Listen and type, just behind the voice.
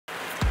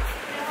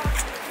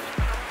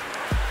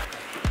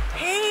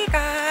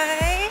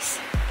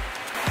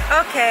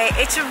Okay,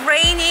 it's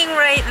raining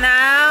right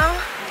now.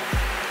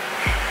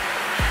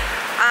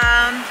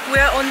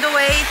 We're on the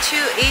way to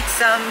eat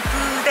some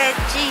Budae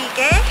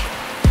Jjigae.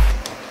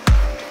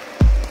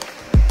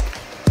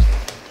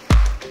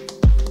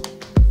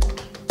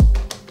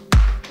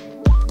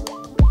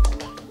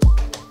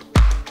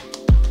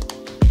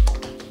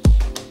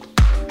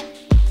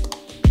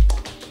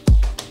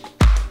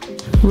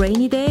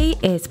 Rainy day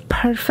is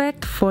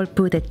perfect for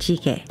Budae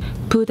Jjigae.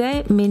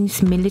 Budae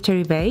means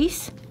military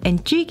base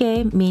and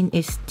jjigae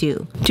means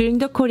stew. During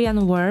the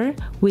Korean War,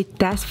 we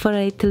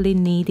desperately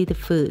needed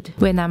food.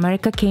 When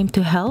America came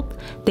to help,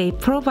 they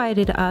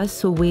provided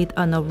us with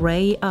an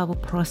array of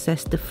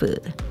processed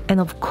food. And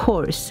of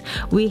course,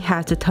 we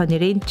had to turn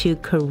it into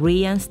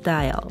Korean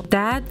style.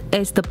 That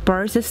is the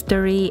birth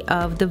story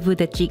of the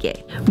Budae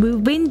Jjigae. We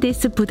went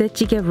this Budae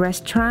Jjigae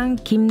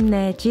restaurant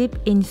Gimnejib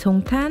in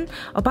Seonkyoung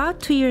about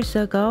 2 years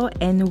ago,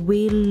 and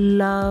we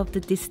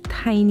loved this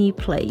tiny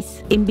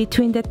place. In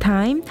between that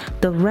time,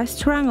 the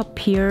restaurant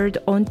appeared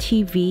on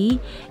TV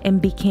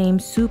and became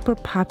super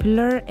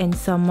popular and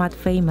somewhat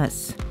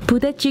famous.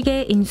 Budae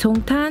Jjigae in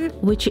Seonkyoung,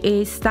 which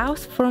is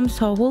south from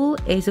Seoul,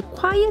 is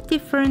quite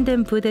different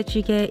than Budae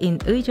Jjigae in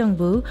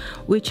Gyeonggi-do,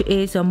 which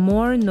is a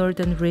more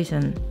northern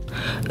region.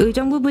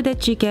 Gyeonggi Budae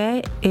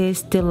Jjigae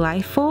is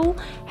delightful,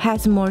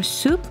 has more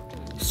soup,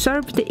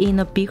 served in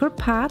a bigger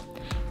pot,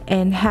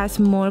 and has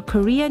more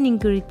Korean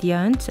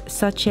ingredients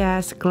such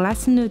as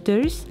glass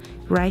noodles,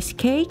 rice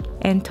cake,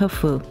 and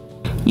tofu.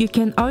 You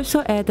can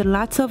also add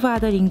lots of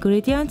other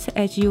ingredients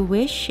as you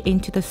wish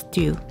into the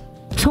stew.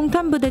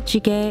 Seonkyoung Budae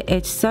Jjigae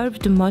is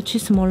served much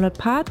smaller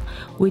pot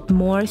with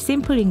more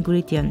simple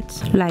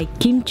ingredients like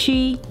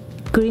kimchi,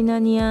 green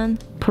onion,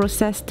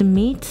 processed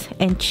meat,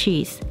 and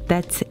cheese.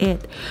 That's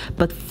it.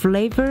 But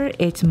flavor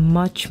is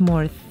much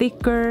more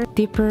thicker,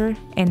 deeper,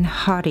 and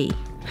hearty.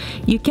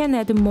 You can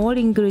add more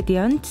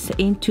ingredients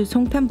into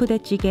Seonkyoung Budae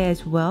Jjigae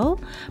as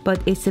well,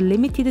 but it's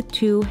limited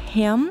to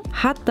ham,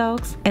 hot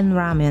dogs, and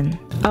ramen.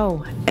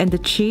 Oh, and the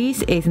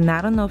cheese is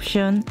not an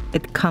option,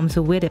 it comes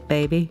with it,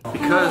 baby.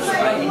 Because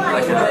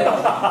like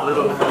a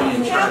little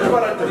Korean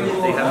child,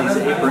 they have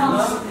these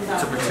aprons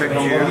to protect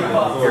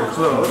your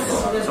clothes,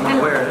 so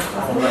I'm wearing it.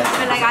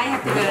 But like I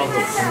have to go like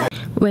this.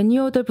 When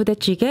you order Budae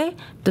Jjigae,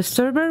 the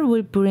server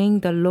will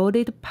bring the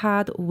loaded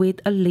pot with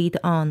a lid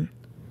on.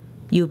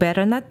 You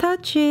better not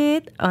touch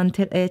it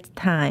until it's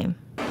time.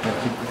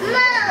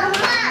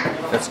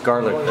 That's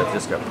garlic that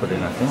just got put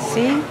in, I think.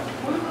 See?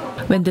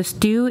 When the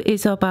stew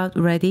is about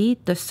ready,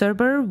 the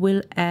server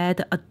will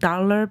add a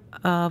dollop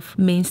of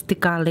minced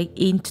garlic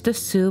into the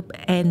soup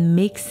and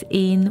mix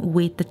in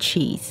with the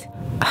cheese.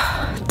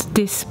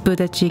 This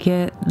Budae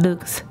Jjigae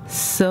looks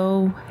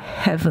so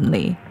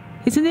heavenly.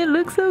 Isn't it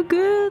look so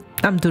good?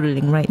 I'm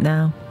doodling right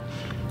now.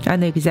 I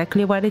know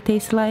exactly what it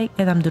tastes like,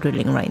 and I'm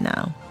doodling right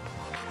now.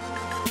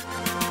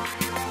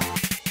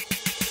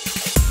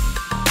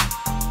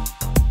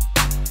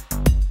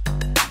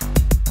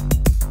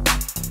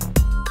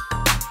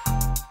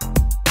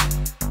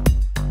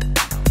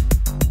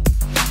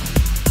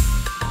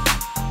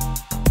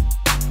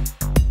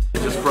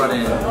 Brought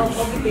in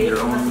your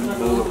own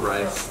bowl of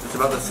rice. It's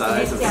about the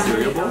size of a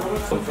cereal bowl.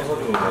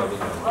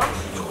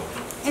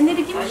 And then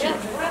the kimchi.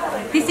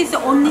 This is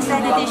the only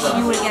side dish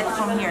you will get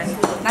from here.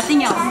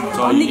 Nothing else.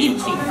 Only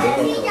kimchi.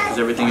 Because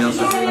everything else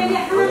is I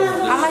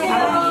like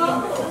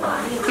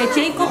eating. Okay,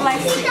 Jacob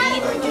likes to eat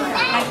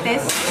like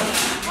this.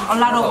 A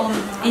lot of them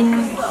in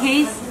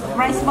his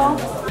rice bowl.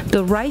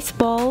 The rice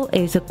bowl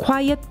is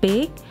quite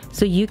big,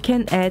 so you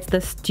can add the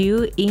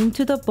stew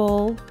into the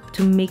bowl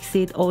to mix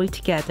it all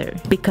together,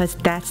 because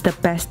that's the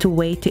best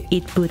way to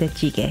eat Budae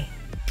Jjigae.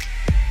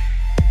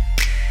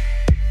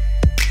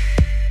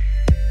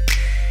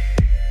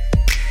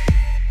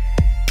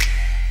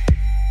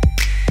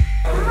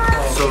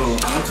 So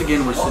once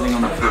again we're sitting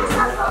on the floor.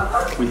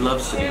 We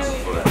love sitting on the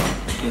floor.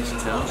 Can't you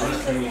tell?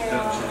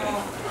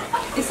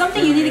 It's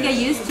something you need to get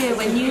used to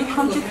when you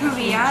come to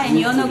Korea and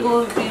you wanna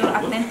go to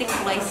authentic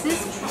places.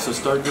 So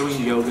start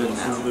doing yoga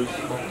now.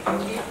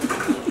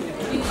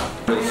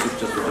 The soup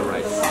just with the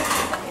rice.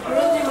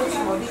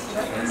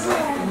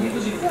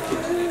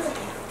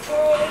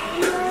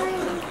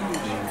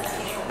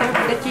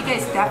 The jjigae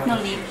is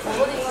definitely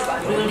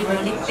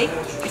really thick,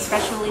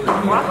 especially the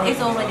broth is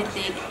already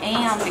thick,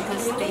 and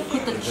because they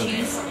put the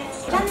cheese.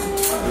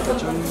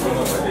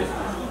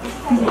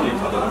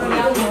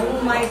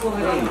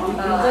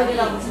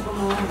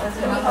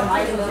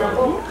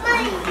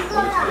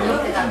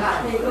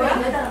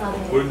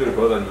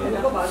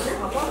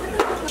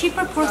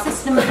 Cheaper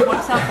processed meat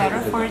works out better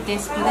for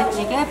this Budae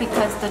Jjigae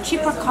because the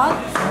cheaper cut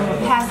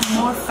has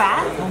more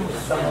fat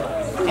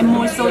and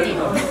more sodium.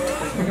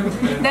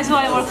 That's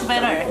why it works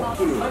better.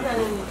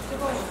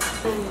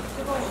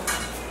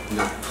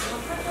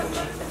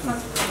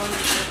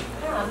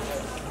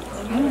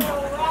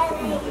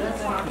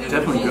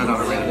 Definitely good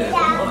on a rainy day.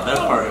 That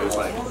part is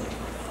like...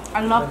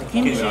 I love the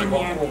kimchi in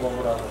here.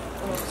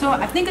 So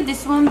I think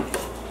this one,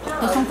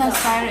 the Seonkyoung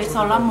style, is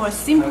a lot more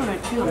simpler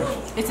too.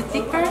 It's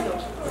thicker,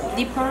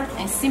 deeper,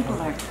 and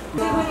simpler.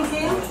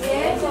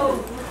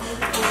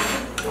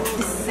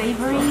 It's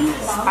savory,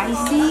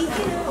 spicy,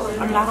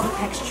 a lot of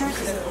textures.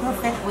 It's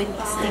perfect with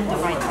steamed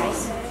white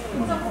rice.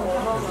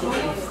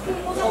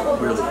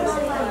 Really.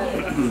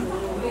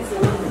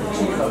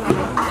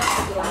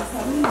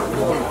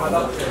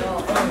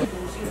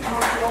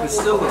 It's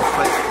still a little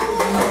spicy.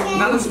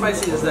 Not as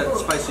spicy as that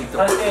spicy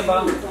duck.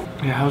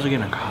 Yeah, how's it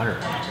getting hotter?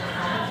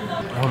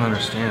 I don't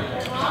understand.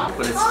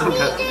 But it's still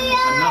got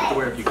enough to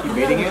where if you keep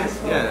eating it,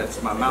 yeah,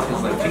 my mouth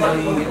is like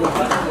tingling,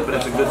 but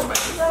it's a good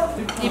spicy.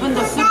 Even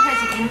though soup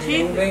has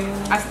kimchi,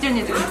 I still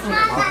need to eat it.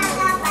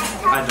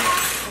 I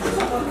don't.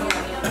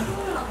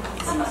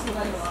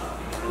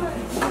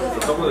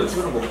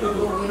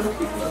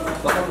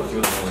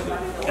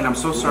 And I'm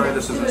so sorry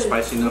this isn't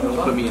spicy enough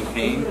to put me in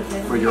pain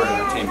for your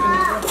entertainment.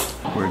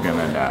 We're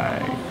gonna die.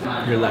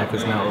 Your life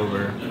is now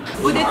over.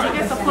 Budae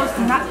Jjigae is supposed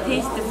to not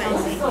taste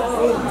fancy.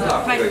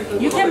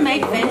 Like, you can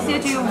make fancy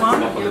if you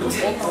want,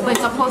 but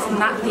it's supposed to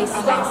not taste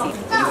fancy.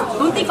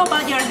 Don't think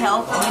about your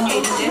health when you're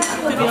eating this,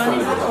 to be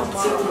honest.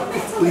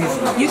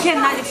 You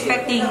cannot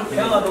expecting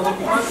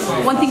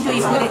wanting to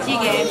eat Budae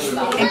Jjigae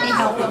and be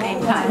healthy at the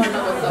same time.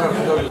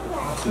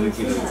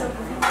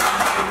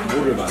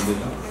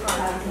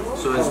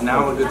 So is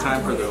now a good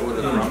time for the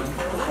order of ramen?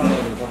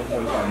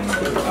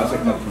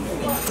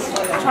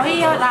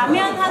 저희요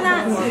라면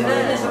하나.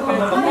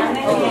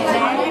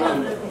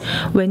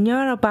 When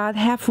you're about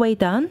halfway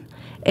done,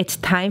 it's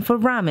time for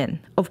ramen.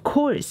 Of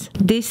course,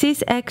 this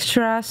is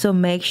extra, so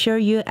make sure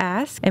you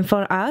ask. And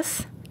for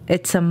us,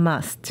 it's a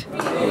must.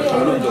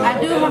 I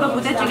do have a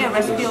Budae Jjigae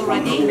recipe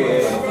already,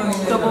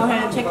 so go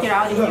ahead and check it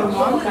out if you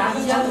want.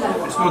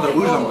 It's more the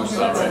udon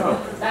style,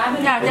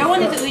 right? Yeah, that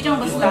one is the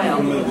Gyeonggi-do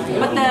style,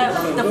 but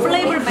the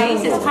flavor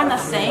base is kind of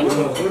same.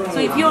 So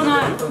if you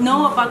wanna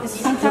know about the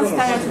Seonkyoung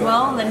style as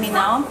well, let me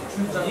know.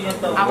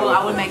 I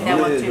will make that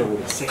one too.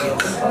 Say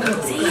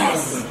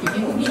yes.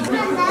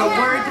 The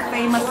world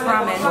famous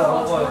ramen,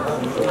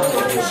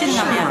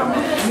 Sinjang-dong.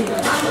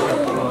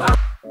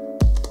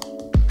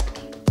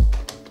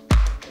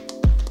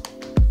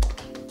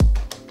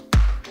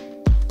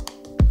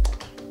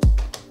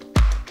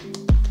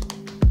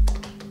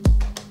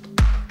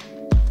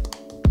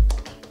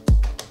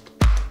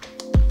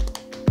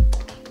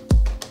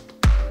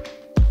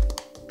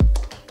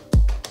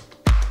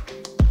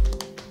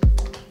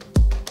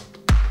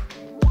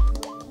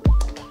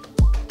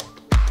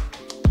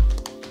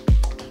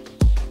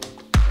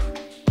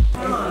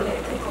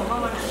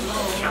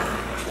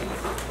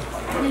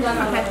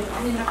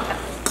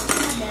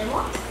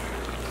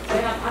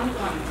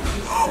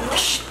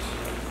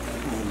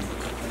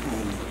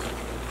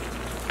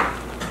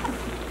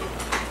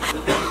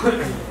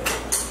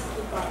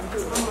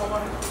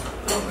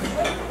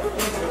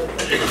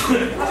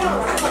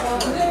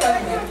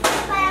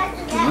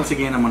 Once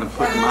again, I'm going to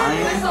put mine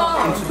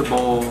into the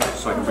bowl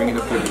so I can bring it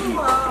up here to eat.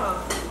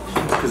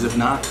 Because if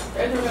not,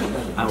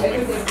 I will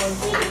make it.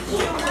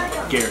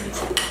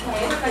 Guaranteed.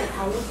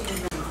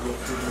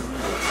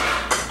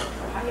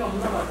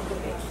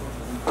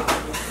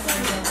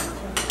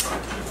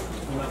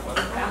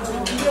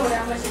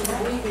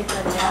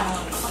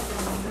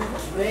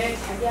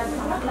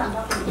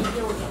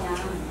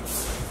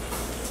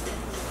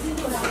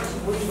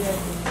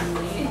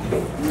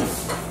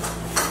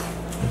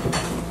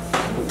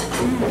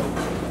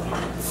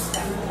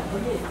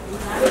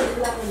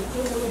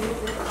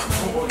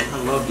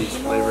 I love these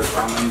flavored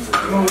ramens and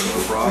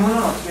broth.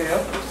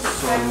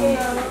 So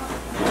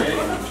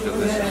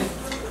delicious.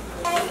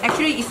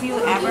 Actually, if you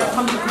ever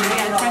come to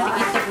Korea and try to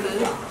eat the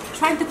food,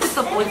 try to put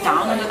the bowl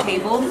down on the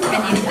table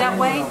and eat it that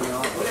way.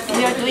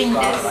 We are doing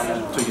this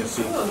So you can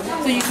see.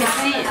 so you can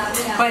see it.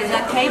 But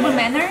the table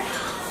manner,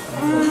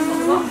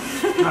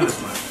 Not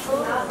as much.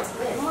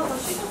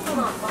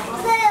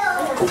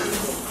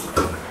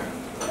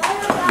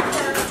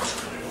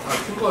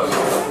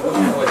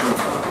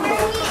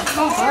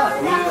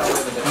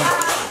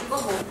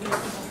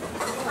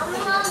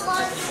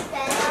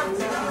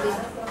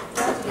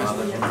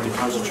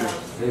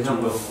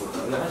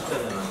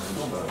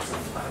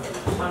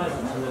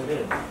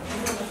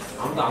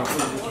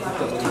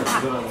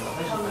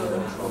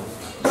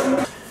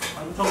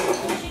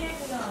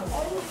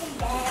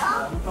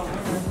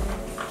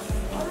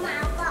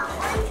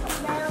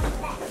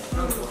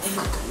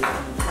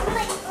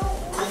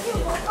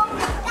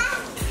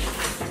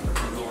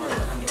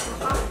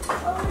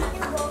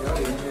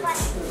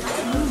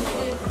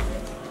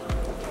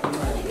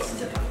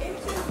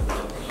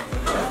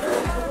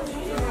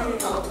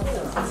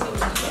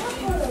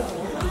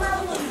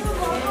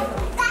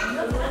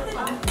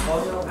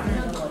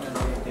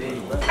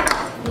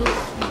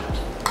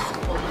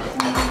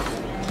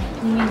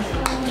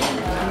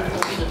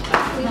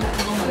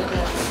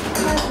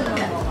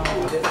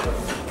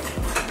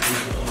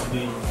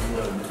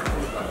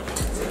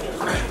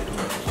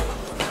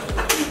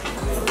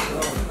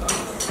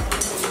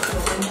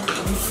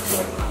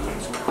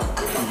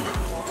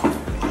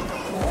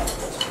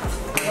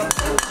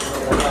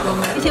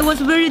 it was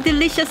very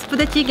delicious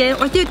Budae Jjigae.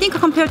 What do you think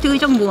compared to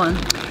Gyeonggi-do one?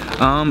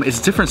 It's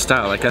different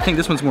style. Like I think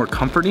this one's more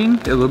comforting,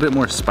 a little bit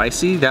more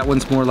spicy. That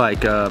one's more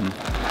like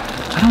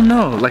I don't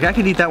know. Like I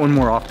could eat that one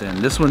more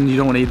often. This one you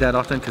don't want to eat that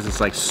often because it's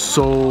like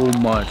so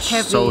much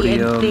Heavy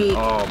sodium. and thick.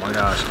 Oh my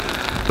gosh.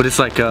 But it's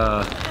like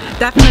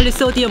Definitely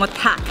sodium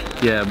attack.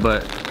 yeah,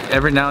 but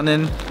every now and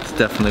then it's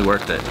definitely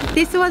worth it.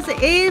 This was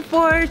it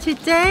for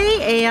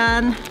today,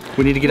 and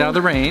We need to get out of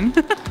the rain.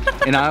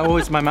 And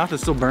my mouth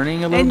is still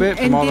burning a little bit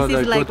from all this of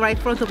is the like right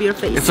in front of your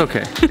face. It's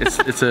okay.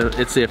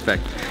 It's the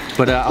effect.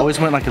 But I always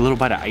want like a little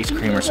bite of ice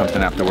cream or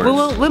something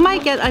afterwards. We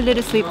might get a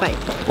little sweet bite.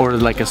 Or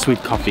like a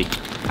sweet coffee.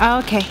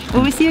 Okay, we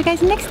will see you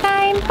guys next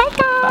time. Bye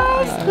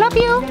guys. Love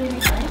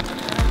you.